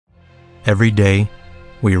Every day,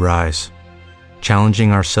 we rise,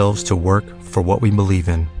 challenging ourselves to work for what we believe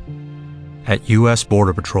in. At U.S.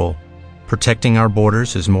 Border Patrol, protecting our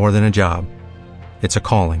borders is more than a job. It's a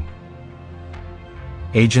calling.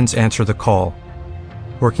 Agents answer the call,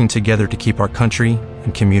 working together to keep our country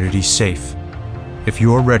and communities safe. If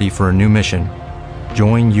you are ready for a new mission,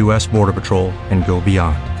 join U.S. Border Patrol and go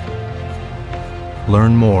beyond.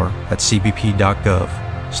 Learn more at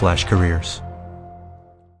cbp.gov/careers.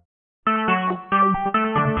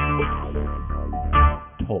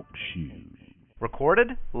 Talk shoes. Recorded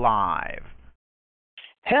live.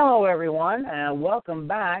 Hello, everyone, and welcome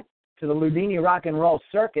back to the Ludini Rock and Roll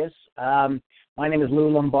Circus. My name is Lou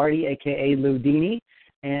Lombardi, a.k.a. Ludini,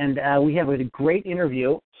 and we have a great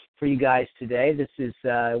interview for you guys today. This is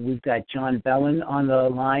we've got John Belan on the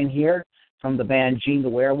line here from the band Gene the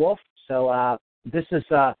Werewolf. So this is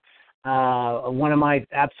one of my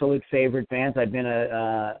absolute favorite bands. I've been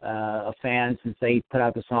a fan since they put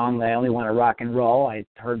out the song "I Only Want to Rock and Roll." I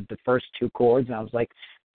heard the first two chords, and I was like,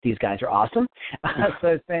 these guys are awesome.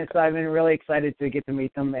 So I've been really excited to get to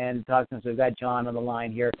meet them and talk to them. So we've got John on the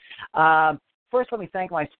line here. First, let me thank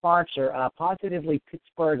my sponsor, Positively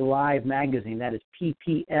Pittsburgh Live Magazine. That is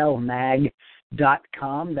pplmag.com.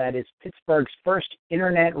 That is Pittsburgh's first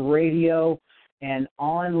internet radio and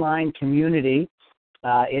online community.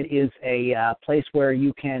 It is a place where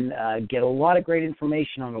you can get a lot of great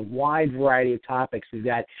information on a wide variety of topics. We've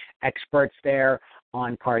got experts there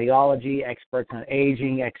on cardiology, experts on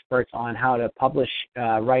aging, experts on how to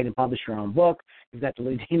write and publish your own book. We've got the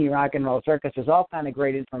Ludini Rock and Roll Circus. There's all kind of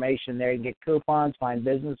great information there. You can get coupons, find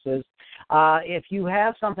businesses. If you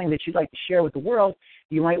have something that you'd like to share with the world,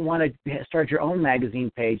 you might want to start your own magazine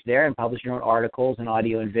page there and publish your own articles and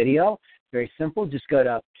audio and video. Very simple. Just go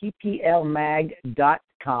to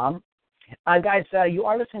pplmag.com. Guys, you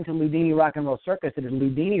are listening to Ludini Rock and Roll Circus. It is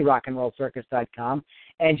ludinirockandrollcircus.com.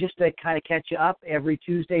 And just to kind of catch you up, every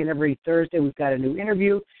Tuesday and every Thursday we've got a new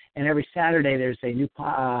interview, and every Saturday there's a new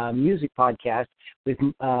music podcast with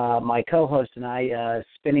my co-host and I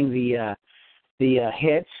spinning the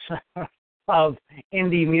hits of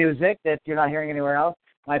indie music that you're not hearing anywhere else.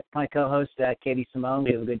 My co-host, Katie Simone,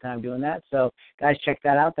 we have a good time doing that. So, guys, check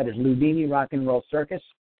that out. That is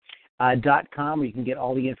ludinirockandrollcircus.com, where you can get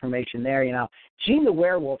all the information there. You know, Gene the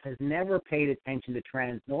Werewolf has never paid attention to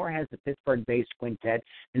trends, nor has the Pittsburgh-based quintet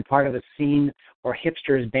been part of a scene or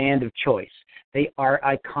hipster's band of choice. They are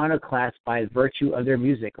iconoclasts by virtue of their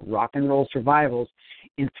music, rock and roll survivals,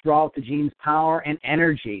 enthralled to Gene's power and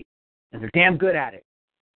energy, and they're damn good at it.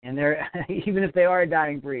 And they're even if they are a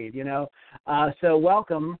dying breed, you know. So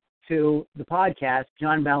welcome to the podcast,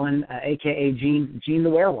 John Belan, a.k.a. Gene the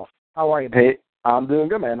Werewolf. How are you, man? Hey, I'm doing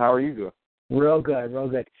good, man. How are you doing? Real good, real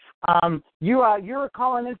good. You're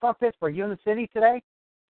calling in from Pittsburgh. You in the city today?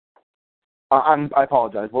 I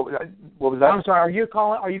apologize. What was that? I'm sorry. Are you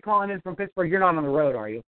calling in from Pittsburgh? You're not on the road, are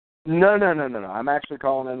you? No. I'm actually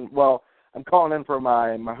calling in. Well, I'm calling in from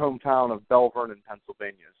my hometown of Belle Vernon,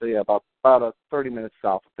 Pennsylvania. So yeah, about 30 minutes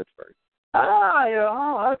south of Pittsburgh.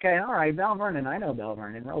 Okay, all right. Belle Vernon. I know Belle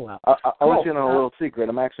Vernon real well. I'll let you know a little secret.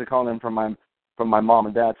 I'm actually calling in from my mom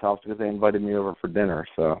and dad's house because they invited me over for dinner.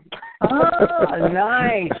 So.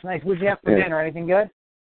 Nice. What'd you have for dinner? Anything good?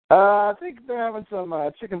 I think they're having some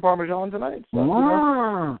chicken parmesan tonight. So,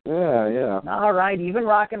 Yeah. All right. Even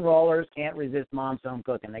rock and rollers can't resist mom's home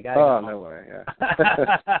cooking. They got. Oh, no way. Yeah.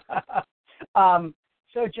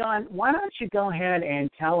 So, John, why don't you go ahead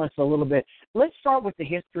and tell us a little bit? Let's start with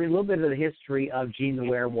a little bit of the history of Gene the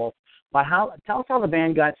Werewolf. Tell us how the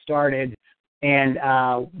band got started, and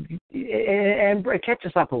catch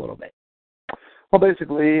us up a little bit. Well,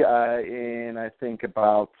 basically, in I think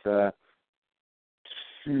about, let's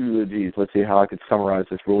see how I could summarize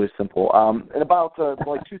this really simple. In about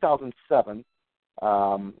 2007,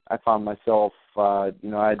 I found myself, I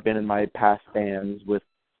had been in my past bands with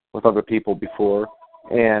other people before,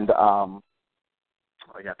 and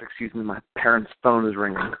excuse me, my parents' phone is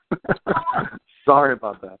ringing. Sorry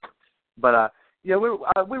about that. But we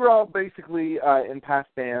were all basically in past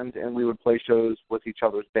bands, and we would play shows with each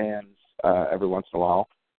other's bands every once in a while.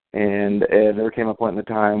 And there came a point in the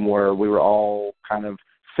time where we were all kind of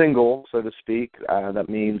single, so to speak. That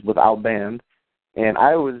means without band. And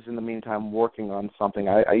I was, in the meantime, working on something.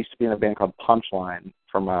 I used to be in a band called Punchline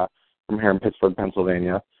from here in Pittsburgh,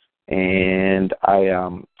 Pennsylvania. And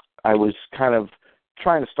I was kind of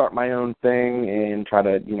trying to start my own thing and try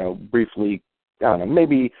to, briefly,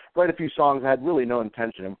 maybe write a few songs. I had really no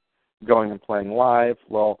intention of going and playing live.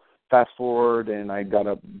 Well, fast forward, and I got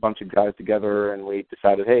a bunch of guys together, and we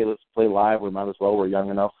decided, hey, let's play live. We might as well. We're young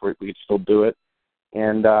enough where we could still do it.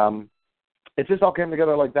 And it just all came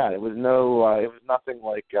together like that. It was it was nothing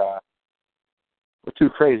like too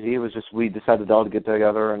crazy. It was just we decided all to get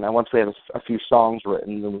together, and then once we had a few songs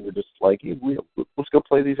written, then we were just like, hey, let's go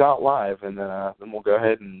play these out live, and then we'll go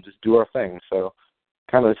ahead and just do our thing. So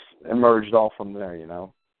kind of emerged all from there, you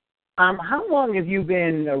know. How long have you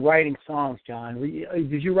been writing songs, John?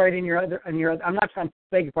 Did you write in your other? I'm not trying to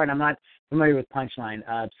beg your pardon. I'm not familiar with Punchline.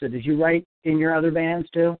 So did you write in your other bands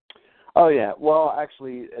too? Oh yeah. Well,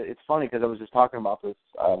 actually, it's funny because I was just talking about this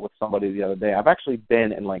with somebody the other day. I've actually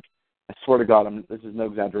been in I swear to God, this is no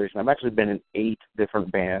exaggeration. I've actually been in 8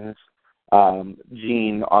 different bands.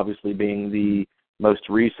 Gene, obviously, being the most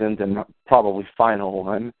recent and probably final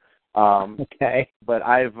one. Okay. But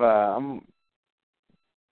I'm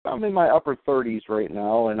in my upper 30s right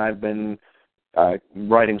now, and I've been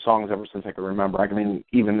writing songs ever since I can remember. I mean,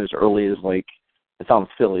 even as early as it sounds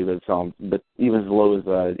silly, but even as low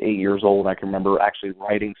as 8 years old, I can remember actually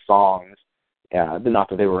writing songs. Not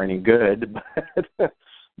that they were any good,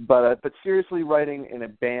 but seriously writing in a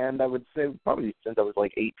band, I would say probably since I was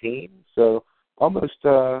 18. So almost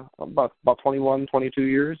about 21, 22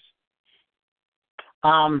 years.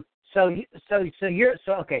 So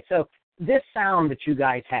So this sound that you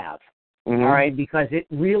guys have, mm-hmm. all right, because it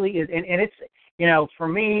really is, and it's, for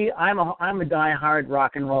me, I'm a diehard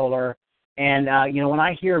rock and roller, and when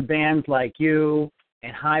I hear bands like you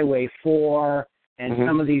and Highway 4 and mm-hmm.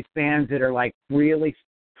 some of these bands that are really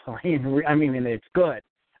playing, I mean, it's good,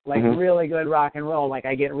 mm-hmm. really good rock and roll,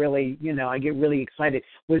 I get really, I get really excited.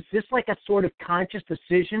 Was this a sort of conscious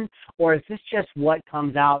decision, or is this just what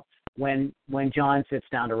comes out when John sits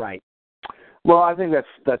down to write? Well, I think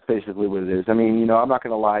that's basically what it is. I mean, I'm not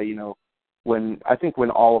going to lie. When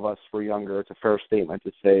all of us were younger, it's a fair statement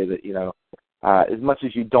to say that as much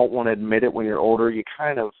as you don't want to admit it when you're older, you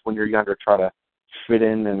kind of, when you're younger, try to fit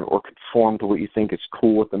in or conform to what you think is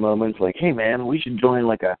cool at the moment. It's like, hey man, we should join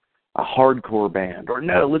a hardcore band, or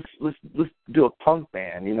no, let's do a punk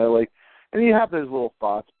band. And you have those little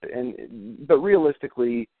thoughts. But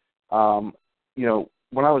realistically, when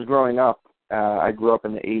I was growing up. I grew up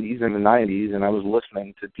in the 80s and the 90s, and I was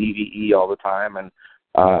listening to DVE all the time, and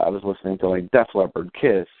I was listening to Def Leppard,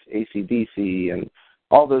 Kiss, AC/DC, and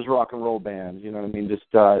all those rock and roll bands. You know what I mean? Just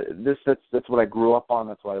that's what I grew up on.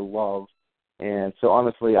 That's what I love. And so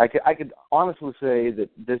honestly, I could honestly say that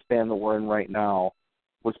this band that we're in right now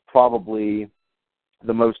was probably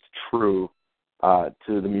the most true to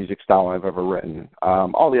the music style I've ever written.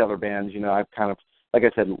 All the other bands, I've kind of, like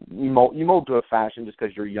I said, you mold to a fashion just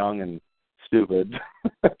because you're young and stupid.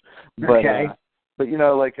 but okay.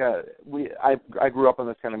 I grew up on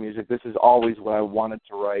this kind of music. This is always what I wanted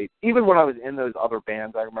to write. Even when I was in those other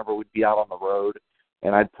bands, I remember we'd be out on the road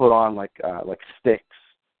and I'd put on Styx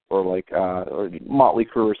or Motley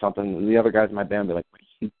Crue or something, and the other guys in my band would be like, "What are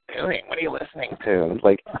you doing? What are you listening to?" And it's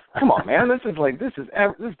like, "Come on, man, this is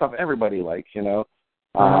stuff everybody likes,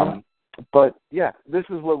 But yeah, this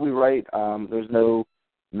is what we write. There's no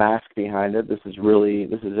mask behind it. This is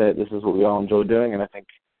it. This is what we all enjoy doing, and I think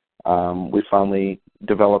we finally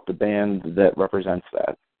developed a band that represents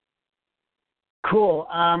that. Cool.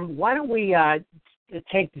 Why don't we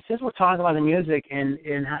since we're talking about the music and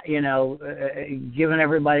giving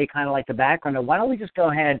everybody kind of the background, why don't we just go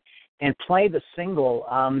ahead and play the single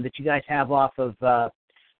that you guys have off of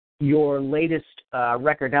your latest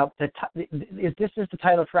record? Now, this is the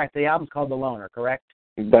title track. The album's called The Loner, correct?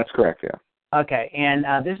 That's correct, yeah. Okay, and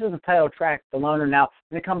this is the title track, The Loner. Now, I'm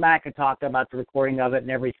going to come back and talk about the recording of it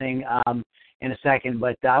and everything in a second,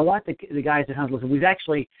 but I want the guys at home to listen. We've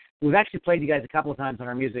actually played you guys a couple of times on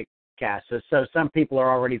our music cast, so some people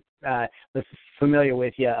are already familiar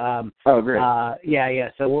with you. Oh, great. Yeah,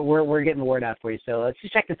 so we're getting the word out for you. So let's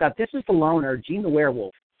just check this out. This is The Loner, Gene the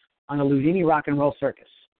Werewolf, on the Ludini Rock and Roll Circus.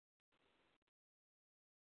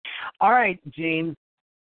 All right, Gene.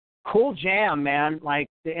 Cool jam, man.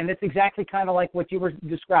 And it's exactly kind of like what you were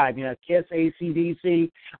describing, Kiss,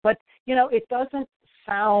 AC/DC. But, it doesn't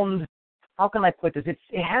sound, how can I put this?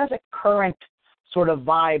 It has a current sort of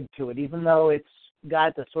vibe to it, even though it's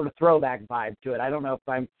got the sort of throwback vibe to it. I don't know if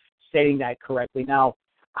I'm stating that correctly. Now,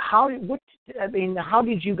 how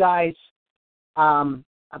did you guys, to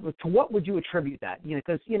what would you attribute that?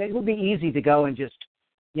 Because, it would be easy to go and just,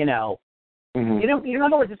 mm-hmm. In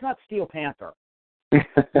other words, it's not Steel Panther. You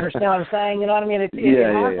understand what I'm saying? You know what I mean?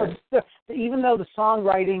 Even though the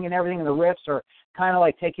songwriting and everything and the riffs are kind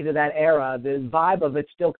of take you to that era, the vibe of it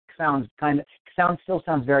still sounds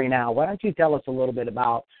very now. Why don't you tell us a little bit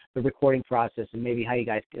about the recording process and maybe how you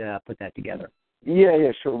guys put that together?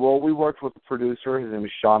 Yeah, sure. Well, we worked with the producer. His name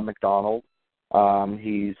is Sean McDonald.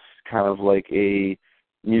 He's kind of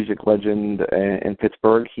music legend in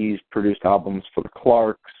Pittsburgh. He's produced albums for the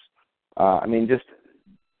Clarks.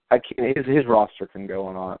 His roster can go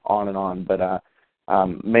on and on, but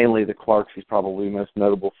mainly the Clarks he's probably most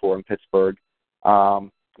notable for in Pittsburgh.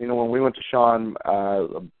 When we went to Sean,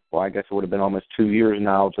 I guess it would have been almost 2 years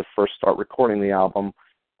now to first start recording the album,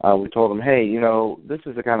 we told him, hey, this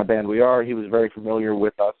is the kind of band we are. He was very familiar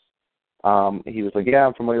with us. He was like, yeah,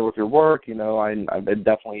 I'm familiar with your work. I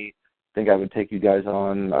definitely think I would take you guys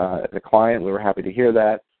on as a client. We were happy to hear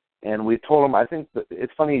that. And we told him, I think that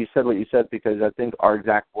it's funny you said what you said, because I think our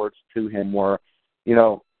exact words to him were,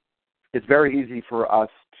 it's very easy for us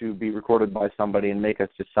to be recorded by somebody and make us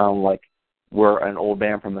just sound like we're an old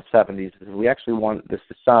band from the 70s. We actually want this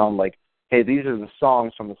to sound like, hey, these are the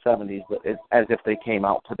songs from the 70s, but it's as if they came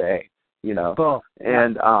out today, Cool.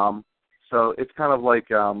 And so it's kind of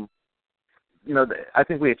like, I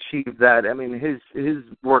think we achieved that. I mean, his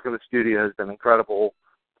work in the studio has been incredible.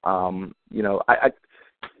 I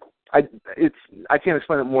can't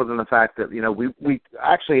explain it more than the fact that we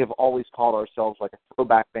actually have always called ourselves like a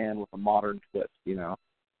throwback band with a modern twist,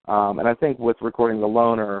 and I think with recording The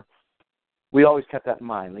Loner, we always kept that in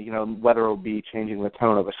mind. Whether it would be changing the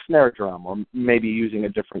tone of a snare drum, or maybe using a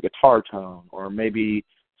different guitar tone, or maybe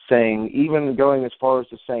even going as far as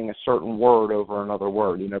to saying a certain word over another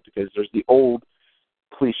word, because there's the old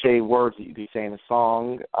cliche words that you could say in a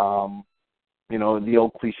song, the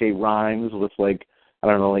old cliche rhymes with like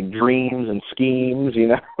dreams and schemes,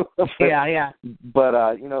 Yeah.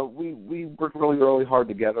 But, we worked really, really hard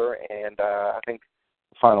together, and I think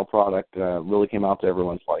the final product really came out to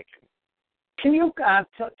everyone's liking. Can you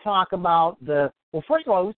talk about first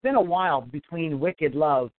of all, it's been a while between Wicked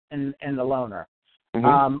Love and The Loner.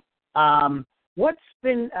 Mm-hmm. What's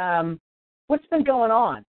been going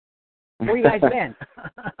on? Where you guys been?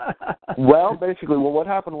 Well, basically, what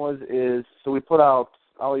happened is we put out,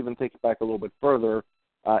 I'll even take it back a little bit further.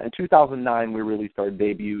 In 2009, we released our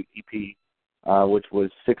debut EP, which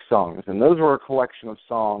was 6 songs. And those were a collection of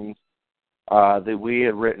songs that we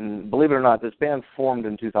had written. Believe it or not, this band formed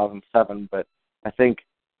in 2007, but I think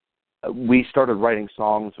we started writing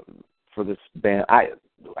songs for this band.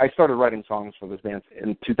 I started writing songs for this band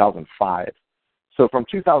in 2005. So from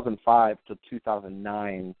 2005 to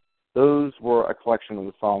 2009, those were a collection of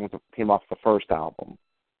the songs that came off the first album.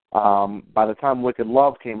 By the time Wicked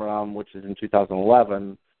Love came around, which is in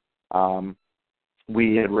 2011,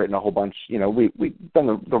 we had written a whole bunch. We'd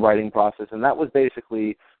done the writing process, and that was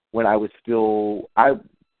basically when I was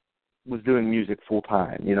doing music full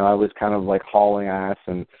time. I was kind of like hauling ass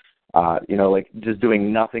and just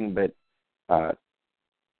doing nothing but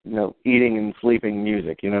eating and sleeping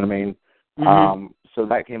music. You know what I mean? Mm-hmm. So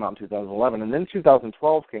that came out in 2011, and then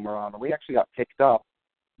 2012 came around, and we actually got picked up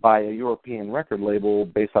by a European record label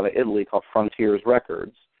based out of Italy called Frontiers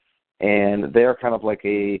Records. And they're kind of like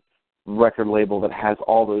a record label that has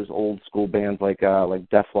all those old school bands like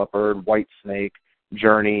Def Leppard, Whitesnake,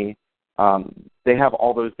 Journey. They have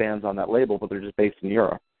all those bands on that label, but they're just based in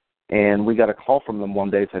Europe. And we got a call from them one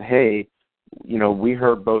day and said, hey, we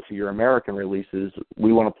heard both of your American releases.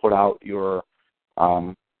 We want to put out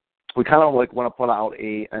we kind of like want to put out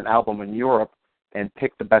an album in Europe and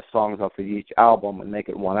pick the best songs off of each album and make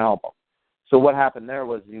it one album. So what happened there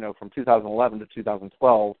was, from 2011 to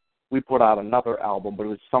 2012, we put out another album, but it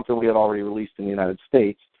was something we had already released in the United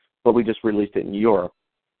States, but we just released it in Europe.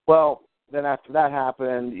 Well, then after that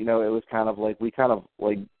happened, it was kind of like, we kind of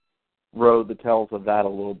like rode the tails of that a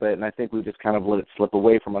little bit, and I think we just kind of let it slip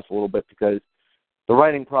away from us a little bit because the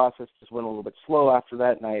writing process just went a little bit slow after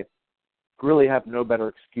that, and I really have no better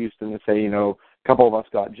excuse than to say, a couple of us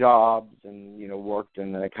got jobs and, worked,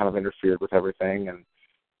 and it kind of interfered with everything. And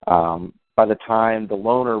by the time The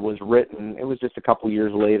Loner was written, it was just a couple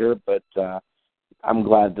years later, but I'm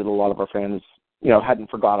glad that a lot of our fans, hadn't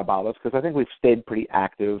forgot about us, because I think we've stayed pretty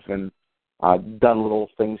active and done little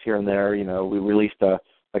things here and there. We released a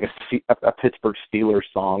Pittsburgh Steelers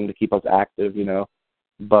song to keep us active,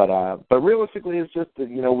 But realistically, it's just that,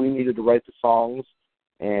 we needed to write the songs.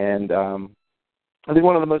 And I think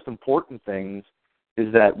one of the most important things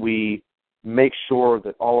is that we make sure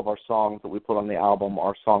that all of our songs that we put on the album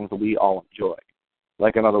are songs that we all enjoy.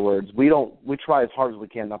 Like, in other words, we try as hard as we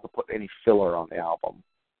can not to put any filler on the album.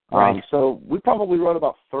 Right. So we probably wrote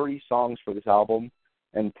about 30 songs for this album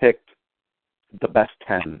and picked the best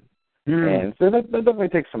 10. And so that definitely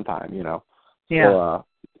takes some time, Yeah. So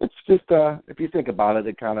it's just, if you think about it,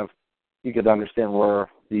 you could understand where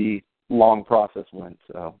the long process went.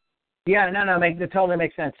 So yeah, no, it totally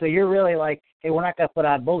makes sense. So you're really like, hey, we're not going to put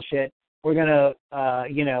out bullshit. we're gonna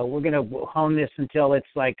hone this until it's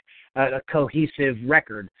like a cohesive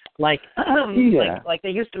record, like like they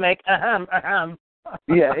used to make.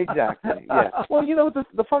 Yeah, exactly. Yeah. Well,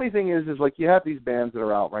 the funny thing is like you have these bands that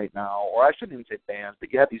are out right now, or I shouldn't even say bands,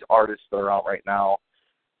 but you have these artists that are out right now,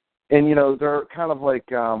 and they're kind of like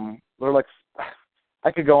they're like,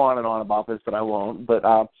 I could go on and on about this, but I won't. But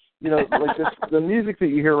like the music that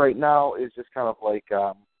you hear right now is just kind of like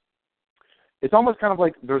it's almost kind of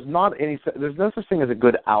like there's no such thing as a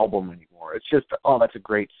good album anymore. It's just, oh, that's a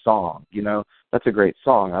great song. That's a great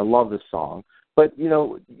song. I love this song. But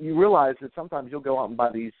you realize that sometimes you'll go out and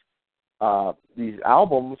buy these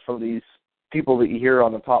albums from these people that you hear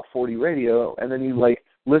on the top 40 radio, and then you like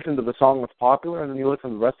listen to the song that's popular, and then you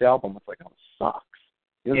listen to the rest of the album. It's like, oh, it sucks.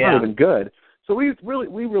 It's not even good. So we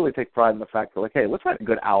really take pride in the fact that, like, hey, let's write a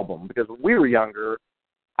good album, because when we were younger,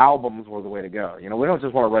 albums were the way to go. We don't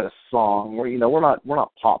just want to write a song. We're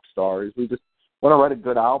not pop stars. We just want to write a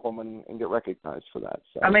good album and get recognized for that.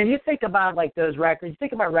 So. I mean, you think about like those records. You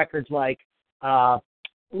think about records like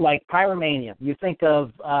Pyromania. You think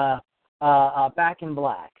of Back in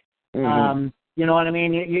Black. Mm-hmm. You know what I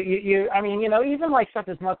mean? Even like stuff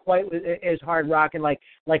that's not quite as hard rock and like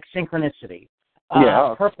Synchronicity.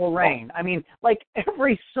 Purple Rain. I mean, like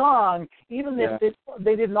every song, even if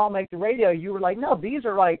they didn't all make the radio, you were like, no, these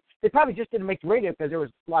are like, they probably just didn't make the radio because there was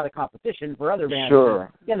a lot of competition for other bands.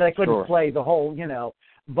 Sure. They couldn't play the whole,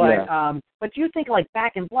 But you think like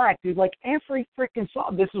Back in Black, dude, like every freaking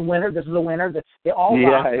song, this is a winner, they all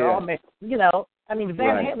rock, they're all made, I mean,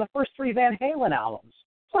 Halen, the first 3 Van Halen albums.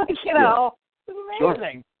 Like, it's amazing.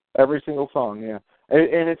 Sure. Every single song, yeah.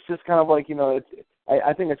 And it's just kind of like,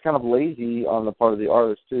 I think it's kind of lazy on the part of the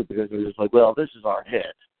artist, too, because they're just like, well, this is our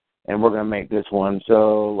hit, and we're going to make this one.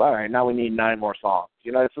 So, all right, now we need 9 more songs.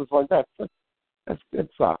 It's just like that. It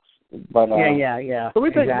sucks. But, yeah. So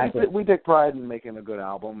we take pride in making a good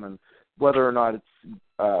album, and whether or not it's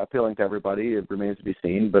appealing to everybody, it remains to be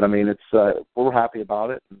seen. But, I mean, it's we're happy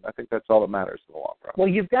about it, and I think that's all that matters in the long run.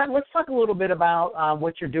 Well, let's talk a little bit about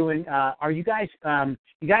what you're doing. Are you guys have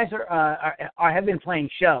been playing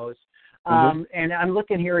shows. And I'm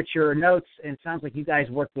looking here at your notes, and it sounds like you guys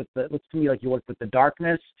looks to me like you worked with the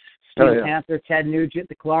Darkness, Steel Panther, Ted Nugent,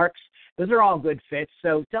 the Clarks. Those are all good fits.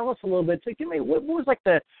 So tell us a little bit. So give me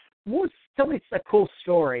tell me a cool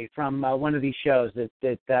story from one of these shows that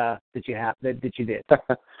you did.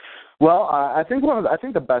 Well, I think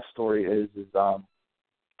the best story is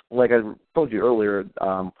like I told you earlier.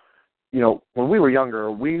 When we were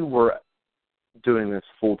younger, we were doing this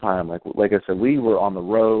full time. Like I said, we were on the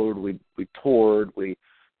road. We toured. We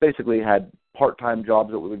basically had part-time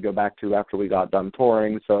jobs that we would go back to after we got done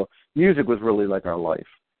touring. So music was really like our life.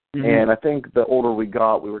 Mm-hmm. And I think the older we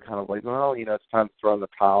got, we were kind of like, well, it's time to throw in the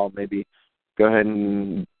towel. Maybe go ahead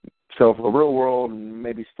and settle for the real world, and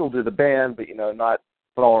maybe still do the band, but not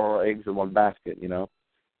put all our eggs in one basket.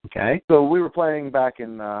 Okay. So we were playing back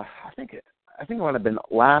in I think it might have been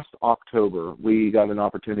last October. We got an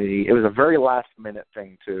opportunity. It was a very last-minute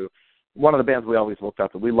thing, too. One of the bands we always looked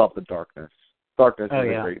up to. We love the Darkness. Darkness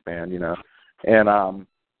is a great band, And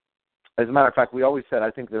as a matter of fact, we always said,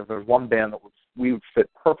 I think if there's one band that we would fit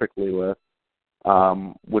perfectly with,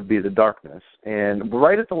 would be the Darkness. And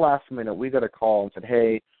right at the last minute, we got a call and said,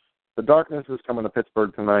 hey, the Darkness is coming to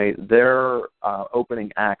Pittsburgh tonight. Their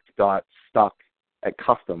opening act got stuck at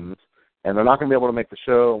Customs, and they're not going to be able to make the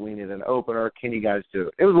show. We need an opener. Can you guys do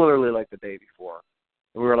it? It was literally like the day before.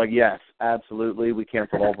 And we were like, yes, absolutely. We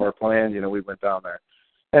canceled all of our plans. We went down there.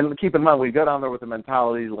 And keep in mind, we go down there with the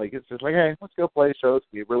mentality, like, it's just like, hey, let's go play shows.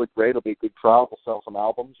 It'll be really great. It'll be a good crowd. We'll sell some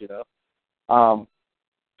albums,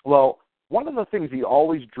 Well, one of the things you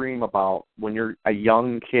always dream about when you're a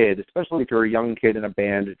young kid, especially if you're a young kid in a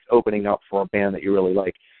band, it's opening up for a band that you really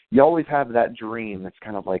like. You always have that dream that's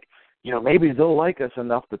kind of like, maybe they'll like us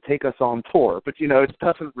enough to take us on tour. But, it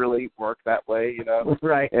doesn't really work that way,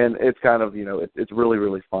 Right. And it's kind of, it's really,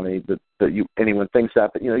 really funny that anyone thinks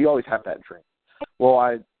that. But, you always have that dream. Well,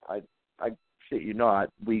 I shit you not,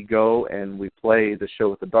 we go and we play the show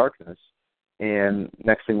with the Darkness. And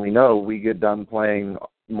next thing we know, we get done playing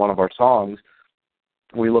one of our songs.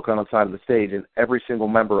 We look on the side of the stage, and every single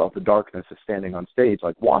member of the Darkness is standing on stage,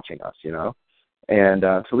 like, watching us, And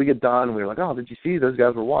so we get done, we're like, oh, did you see? Those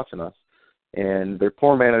guys were watching us. And their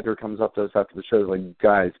tour manager comes up to us after the show, like,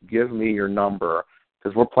 guys, give me your number,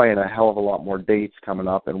 because we're playing a hell of a lot more dates coming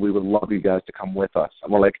up, and we would love you guys to come with us.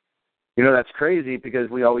 And we're like, that's crazy, because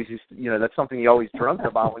we always used to, that's something you always dreamt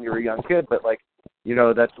about when you were a young kid, but, like,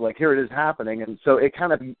 that's like, here it is happening. And so it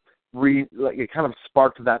kind of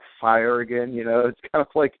sparked that fire again, It's kind of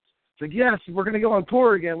like, yes, we're going to go on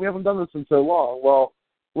tour again. We haven't done this in so long. Well,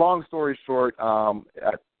 long story short,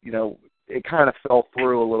 it kind of fell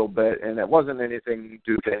through a little bit, and it wasn't anything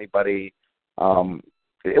due to anybody.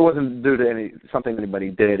 It wasn't due to something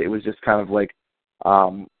anybody did. It was just kind of like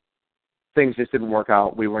things just didn't work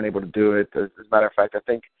out. We weren't able to do it. As a matter of fact, I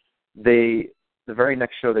think the very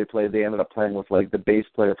next show they played, they ended up playing with like the bass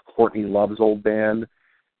player of Courtney Love's old band,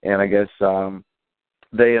 and I guess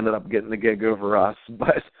they ended up getting the gig over us.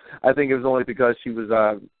 But I think it was only because she was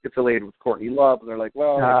affiliated with Courtney Love, and they're like,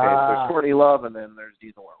 well, okay, there's Courtney Love, and then there's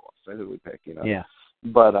Dean the Werewolf, so who we pick, Yeah.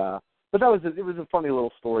 But it was a funny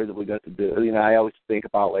little story that we got to do. I always think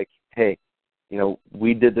about like, hey,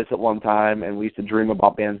 we did this at one time, and we used to dream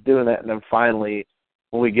about bands doing it, and then finally,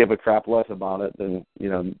 when we give a crap less about it, then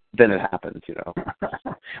then it happens.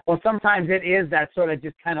 Well, sometimes it is that sort of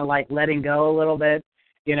just kind of like letting go a little bit.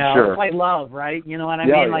 Sure. It's like love, right? You know what I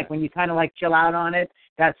mean? Like when you kind of like chill out on it,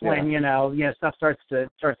 that's when stuff starts to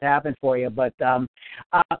happen for you. But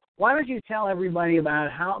why don't you tell everybody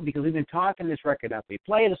about how? Because we've been talking this record up. We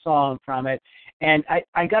played a song from it, and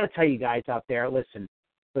I got to tell you guys out there, listen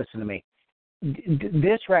to me.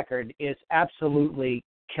 This record is absolutely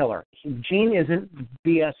killer. Gene isn't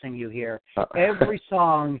BSing you here. Every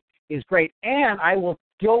song is great, and I will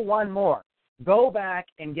go one more. Go back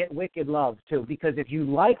and get Wicked Love too, because if you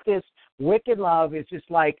like this, Wicked Love is just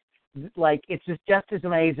like it's just as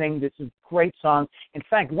amazing. This is a great song. In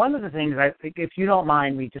fact, one of the things if you don't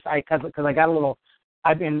mind me, because I got a little,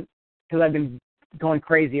 I've been going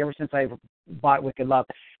crazy ever since I bought Wicked Love.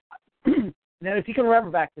 Now, if you can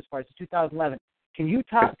remember back this far, it's 2011. Can you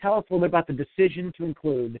tell us a little bit about the decision to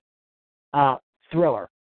include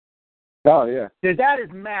Thriller? Oh, yeah. That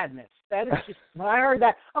is madness. That is just, when I heard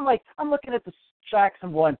that, I'm looking at the tracks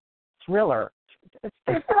and going, Thriller.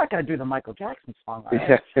 They're not going to do the Michael Jackson song.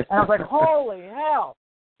 Right? And I was like, holy hell.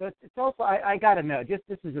 So it's also, I got to know, this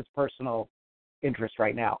is just personal interest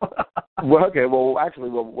right now. Well, okay. Well, actually,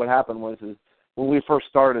 what happened was when we first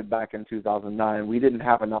started back in 2009, we didn't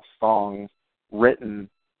have enough songs written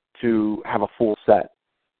to have a full set.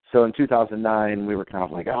 So in 2009, we were kind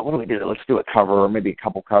of like, oh, what do we do? Let's do a cover, or maybe a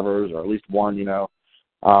couple covers, or at least one,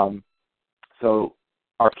 So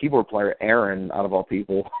our keyboard player, Aaron, out of all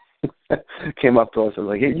people, came up to us and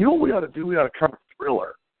was like, hey, what we ought to do? We ought to cover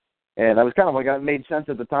Thriller. And I was kind of like, it made sense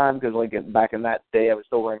at the time because like back in that day, I was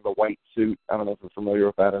still wearing the white suit. I don't know if you're familiar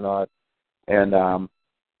with that or not. And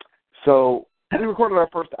so we recorded our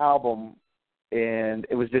first album, and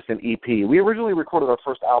it was just an EP. We originally recorded our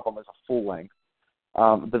first album as a full length,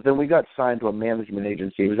 but then we got signed to a management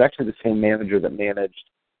agency. It was actually the same manager that managed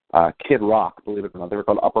Kid Rock, believe it or not. They were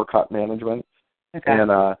called Uppercut Management. Okay.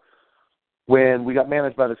 And when we got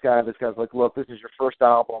managed by this guy's like, look, this is your first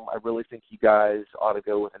album. I really think you guys ought to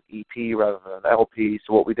go with an EP rather than an LP.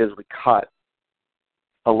 So what we did is we cut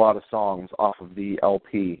a lot of songs off of the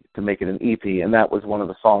LP to make it an EP, and that was one of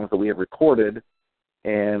the songs that we had recorded.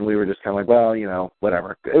 And we were just kind of like, well,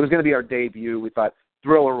 whatever. It was going to be our debut. We thought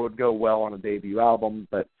Thriller would go well on a debut album,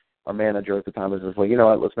 but our manager at the time was just like, you know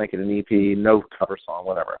what, let's make it an EP, no cover song,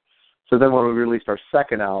 whatever. So then when we released our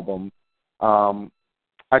second album,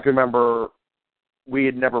 I can remember we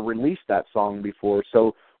had never released that song before.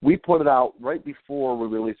 So we put it out right before we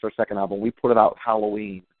released our second album. We put it out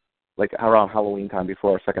Halloween, like around Halloween time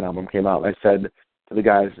before our second album came out. And I said to the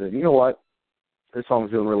guys, you know what? This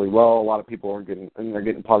song's doing really well. A lot of people are getting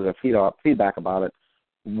positive feedback about it.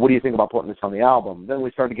 What do you think about putting this on the album? Then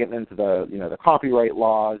we started getting into the copyright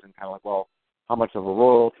laws and kind of like, well, how much of a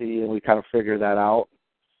royalty? And we kind of figured that out.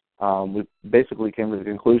 We basically came to the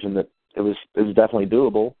conclusion that it was definitely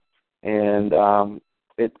doable, and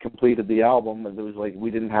it completed the album. And it was like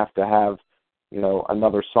we didn't have to have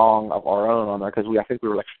another song of our own on there because I think we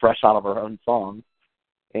were like fresh out of our own song.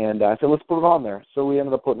 And I said, let's put it on there. So we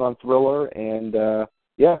ended up putting on Thriller, and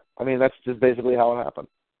that's just basically how it happened.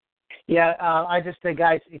 Yeah, I just say,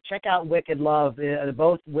 guys, check out Wicked Love,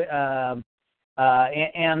 both and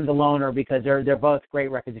The Loner, because they're both great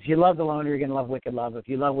records. If you love The Loner, you're going to love Wicked Love. If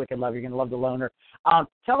you love Wicked Love, you're going to love The Loner.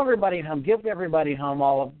 Tell everybody at home, give everybody at home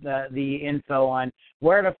all of the info on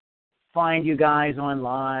where to find you guys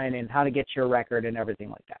online and how to get your record and everything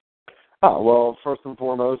like that. Oh, well, first and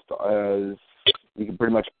foremost, as you can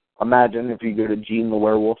pretty much imagine, if you go to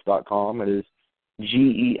GeneTheWerewolf.com, it is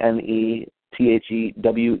GeneTheWerewolf.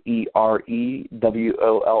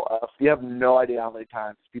 You have no idea how many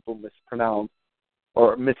times people mispronounce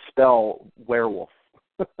or misspell werewolf.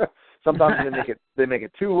 Sometimes they make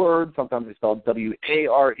it two words. Sometimes they spell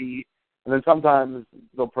WARE, and then sometimes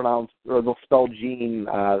they'll spell Gene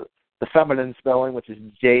the feminine spelling, which is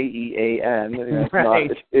JEAN. It's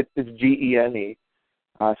right. It's GENE.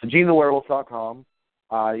 So GeneTheWerewolf.com.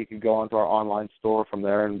 You could go onto our online store from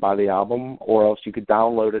there and buy the album, or else you could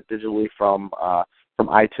download it digitally from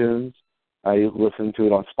iTunes. You can listen to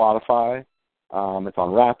it on Spotify. It's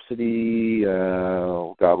on Rhapsody.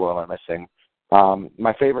 Oh, God, what am I missing?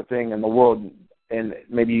 My favorite thing in the world, and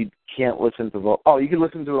maybe you can't listen to you can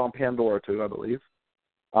listen to it on Pandora, too, I believe.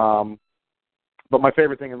 But my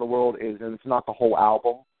favorite thing in the world is, and it's not the whole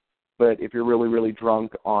album, but if you're really, really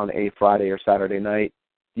drunk on a Friday or Saturday night,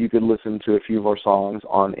 you could listen to a few of our songs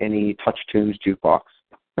on any Touch Tunes jukebox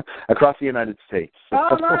across the United States.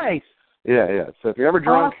 Oh, nice. Yeah. So if you're ever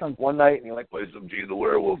drunk one night and you're like, play some Gene the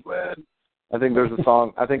Werewolf, man, I think there's a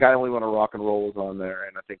song. I think I Only Want to Rock and Roll is on there,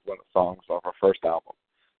 and I think one of the songs off our first album.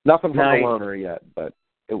 Nothing from The Loner yet, but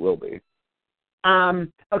it will be.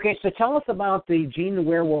 Okay, so tell us about the Gene the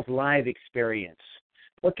Werewolf live experience.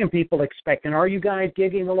 What can people expect? And are you guys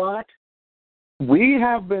gigging a lot? We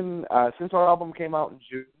have been, since our album came out in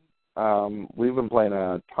June, we've been playing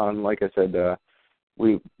a ton. Like I said,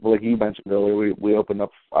 like you mentioned earlier, we opened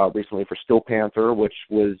up recently for Steel Panther, which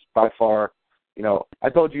was by far, I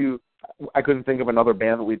told you I couldn't think of another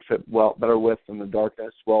band that we'd fit better with than The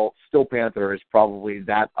Darkness. Well, Steel Panther is probably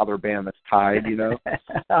that other band that's tied,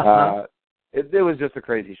 uh-huh. It was just a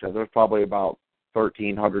crazy show. There was probably about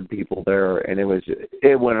 1,300 people there, and it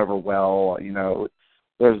went over well.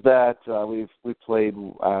 There's that. We've played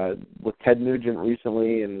with Ted Nugent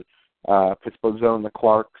recently, and Pittsburgh Zone, the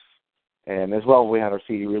Clarks, and as well we had our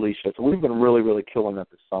CD release show. So we've been really, really killing it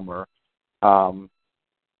this summer.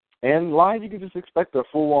 And live, you can just expect a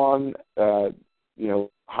full-on,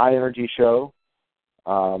 high-energy show.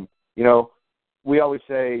 We always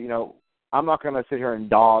say, I'm not going to sit here and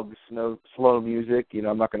dog slow music.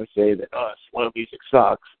 I'm not going to say that slow music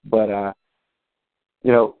sucks. But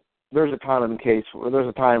there's a time and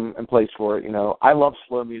place for it. I love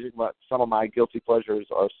slow music, but some of my guilty pleasures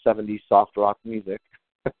are 70s soft rock music.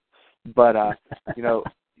 But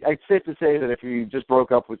it's safe to say that if you just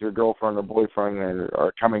broke up with your girlfriend or boyfriend,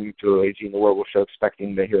 or coming to a Gene the Werewolf show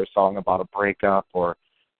expecting to hear a song about a breakup, or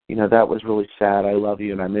that was really sad, I love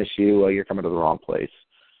you and I miss you, well, you're coming to the wrong place.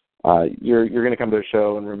 You're going to come to a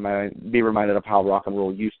show and be reminded of how rock and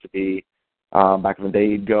roll used to be. Back in the day,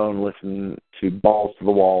 you'd go and listen to balls to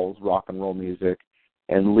the walls rock and roll music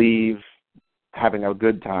and leave having a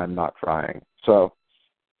good time, not crying. So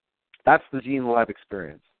that's the Gene live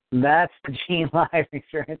experience. That's the Gene live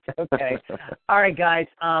experience. Okay. All right, guys.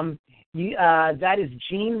 That is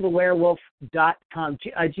GeneTheWerewolf.com.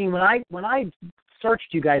 Gene, when I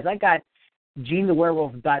searched you guys, I got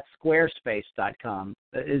GeneTheWerewolf.squarespace.com.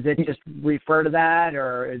 Is it just refer to that,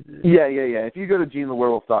 or? Yeah. If you go to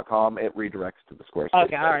GeneTheWerewolf.com, it redirects to the Squarespace.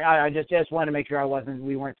 Okay, all right. I just wanted to make sure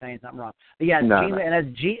we weren't saying something wrong. But yeah, no, Gene, and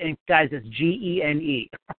that's guys, it's Gene.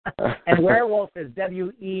 And Werewolf is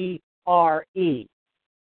WERE.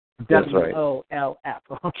 That's right. WOLF.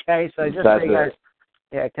 Okay, so just That's so you guys, it.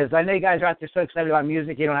 yeah, because I know you guys are out there so excited about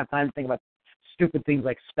music, you don't have time to think about stupid things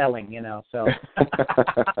like spelling, So,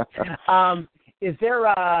 is there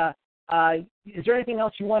anything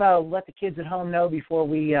else you want to let the kids at home know before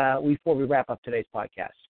we wrap up today's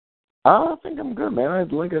podcast? I think I'm good, man.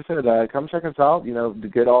 Like I said, come check us out. To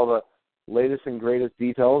get all the latest and greatest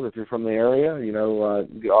details. If you're from the area, you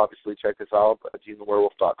obviously check us out at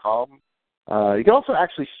GeneTheWerewolf.com. You can also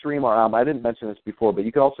actually stream our album. I didn't mention this before, but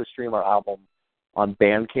you can also stream our album on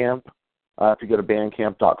Bandcamp. If you go to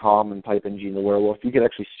bandcamp.com and type in Gene the Werewolf, you can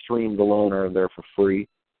actually stream The Loner there for free.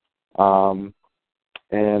 I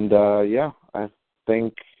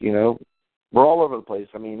think, we're all over the place.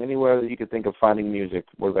 I mean, anywhere that you could think of finding music,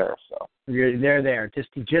 we're there. So they're there. Just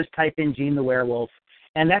type in Gene the Werewolf.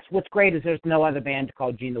 And that's what's great is there's no other band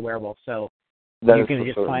called Gene the Werewolf, so you can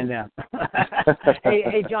just find them.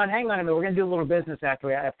 hey, John, hang on a minute. We're going to do a little business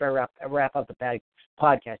after I wrap up the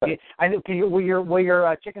podcast. I know. Will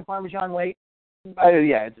your chicken parmesan wait?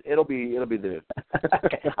 Yeah, it'll be there.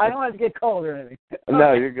 Okay. I don't want it to get cold or anything.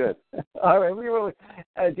 No, you're good. All right, we will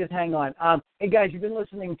just hang on. Hey guys, you've been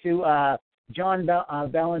listening to John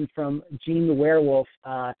Belan from Gene the Werewolf.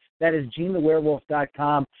 That is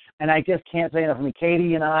GeneTheWerewolf.com, and I just can't say enough. I mean,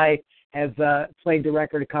 Katie and I have played the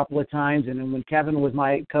record a couple of times, and then when Kevin was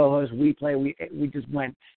my co-host, we just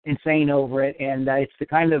went insane over it, and it's the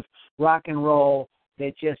kind of rock and roll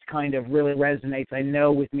that just kind of really resonates, I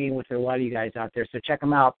know, with me and with a lot of you guys out there. So check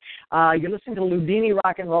them out. You're listening to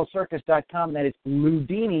LudiniRockandRollCircus.com. That is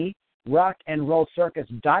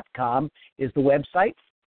LudiniRockandRollCircus.com is the website.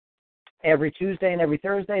 Every Tuesday and every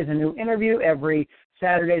Thursday is a new interview. Every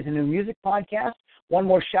Saturday is a new music podcast. One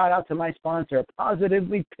more shout-out to my sponsor,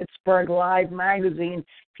 Positively Pittsburgh Live Magazine,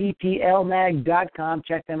 pplmag.com.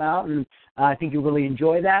 Check them out, and I think you'll really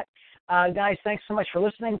enjoy that. Guys, thanks so much for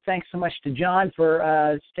listening. Thanks so much to John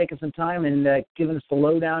for taking some time and giving us the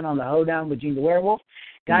lowdown on the hoedown with Gene the Werewolf.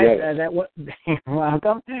 Guys, you're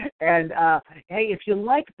welcome. And, hey, if you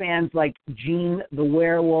like bands like Gene the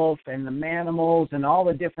Werewolf and the Manimals and all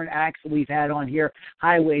the different acts that we've had on here,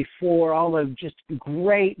 Highway 4, all the just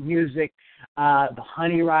great music, the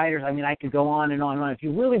Honey Riders, I mean, I could go on and on and on. If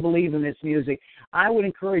you really believe in this music, I would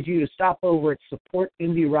encourage you to stop over at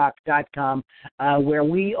supportindierock.com, where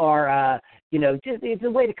we are, it's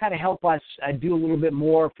a way to kind of help us do a little bit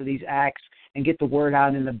more for these acts and get the word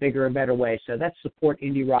out in a bigger and better way. So that's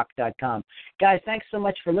supportindierock.com. Guys, thanks so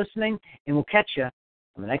much for listening, and we'll catch you on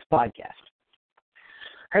the next podcast.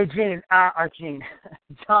 Hey,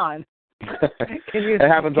 John. It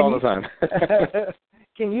happens all the time.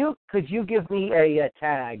 Could you give me a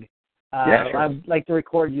tag? Yeah, sure. I'd like to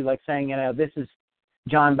record you, like saying, this is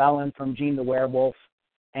John Belan from Gene the Werewolf,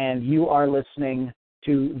 and you are listening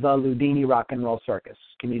to the Ludini Rock and Roll Circus.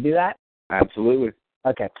 Can you do that? Absolutely.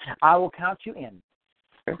 Okay. I will count you in.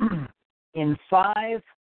 Okay. In 5,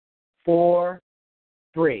 4,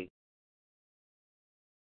 3.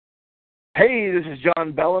 Hey, this is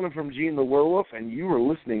John Belan from Gene the Werewolf, and you are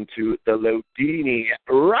listening to the Ludini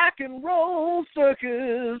Rock and Roll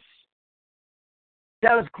Circus.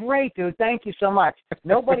 That was great, dude. Thank you so much.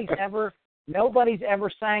 Nobody's ever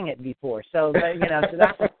sang it before, so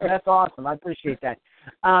that's awesome. I appreciate that.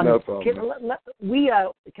 No problem.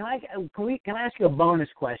 Can I ask you a bonus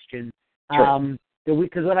question? Sure.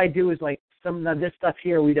 Because what I do is like some of this stuff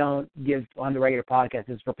here we don't give on the regular podcast.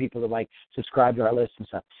 It's for people that subscribe to our list and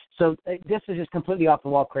stuff. So this is just completely off the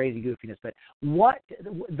wall, crazy goofiness. But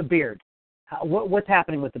the beard? What's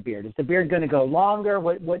happening with the beard? Is the beard going to go longer?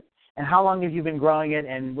 What? And how long have you been growing it,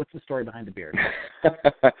 and what's the story behind the beard?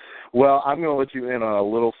 Well, I'm going to let you in on a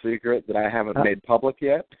little secret that I haven't made public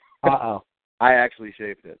yet. Uh-oh. I actually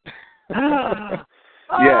shaved it.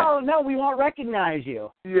 Oh, no, we won't recognize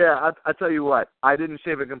you. Yeah, I tell you what, I didn't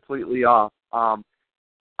shave it completely off. I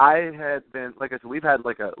had been, like I said, we've had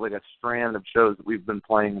like a strand of shows that we've been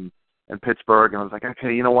playing in Pittsburgh, and I was like,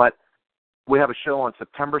 okay, you know what? We have a show on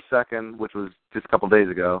September 2nd, which was just a couple of days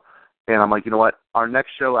ago. And I'm like, you know what? Our next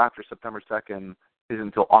show after September 2nd is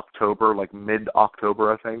until October, like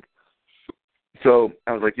mid-October, I think. So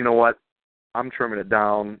I was like, you know what? I'm trimming it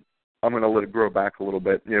down. I'm going to let it grow back a little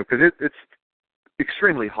bit, because it's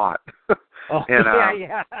extremely hot. Oh, and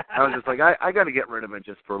yeah. I was just like, I got to get rid of it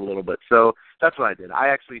just for a little bit. So that's what I did.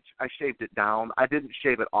 I shaved it down. I didn't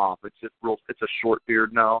shave it off. It's just it's a short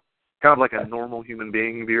beard now, kind of like a normal human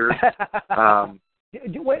being beard. So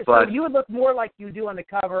you would look more like you do on the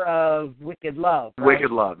cover of Wicked Love, right? Wicked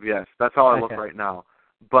Love, yes. That's how I look right now.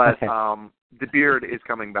 But the beard is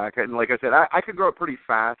coming back. And like I said, I could grow it pretty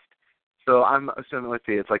fast. So I'm assuming, let's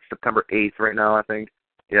see, it's like September 8th right now, I think.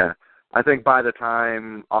 Yeah. I think by the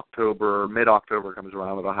time mid-October comes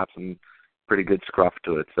around, it'll have some pretty good scruff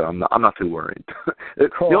to it. So I'm not too worried.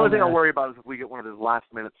 Cool, the only thing I'll worry about is if we get one of those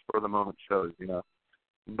last-minute spur-of-the-moment shows,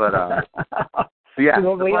 But, yeah,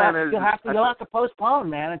 you'll have to postpone,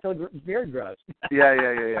 man, until the beard grows.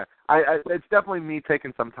 Yeah. It's definitely me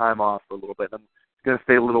taking some time off for a little bit. I'm going to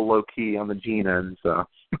stay a little low-key on the Gene end, so.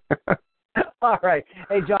 All right.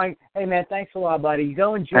 Hey, John. Hey, man, thanks a lot, buddy. You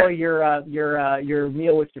go enjoy your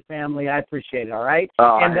meal with your family. I appreciate it, all right?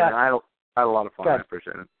 I had a lot of fun. I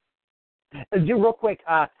appreciate it. Real quick,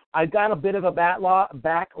 I've got a bit of a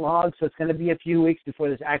backlog, so it's going to be a few weeks before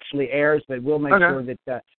this actually airs, but we'll make sure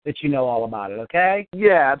that you know all about it, okay?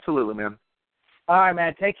 Yeah, absolutely, man. All right,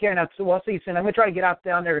 man. Take care. Now, so we'll see you soon. I'm going to try to get out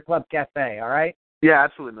down there to Club Cafe, all right? Yeah,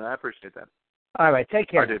 absolutely, man. I appreciate that. All right. Take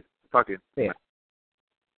care. All right, dude. Talk to you. See ya.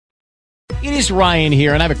 It is Ryan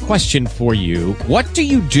here, and I have a question for you. What do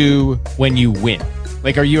you do when you win?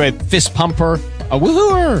 Like, are you a fist pumper, a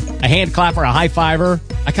woohooer, a hand clapper, a high fiver?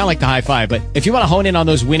 I kind of like the high five, but if you want to hone in on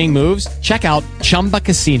those winning moves, check out Chumba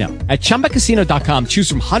Casino. At ChumbaCasino.com, choose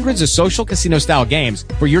from hundreds of social casino-style games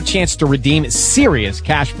for your chance to redeem serious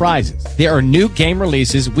cash prizes. There are new game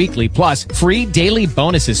releases weekly, plus free daily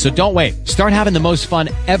bonuses, so don't wait. Start having the most fun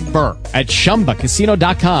ever at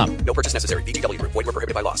ChumbaCasino.com. No purchase necessary. VGW Group. Void where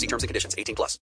prohibited by law. See terms and conditions. 18+.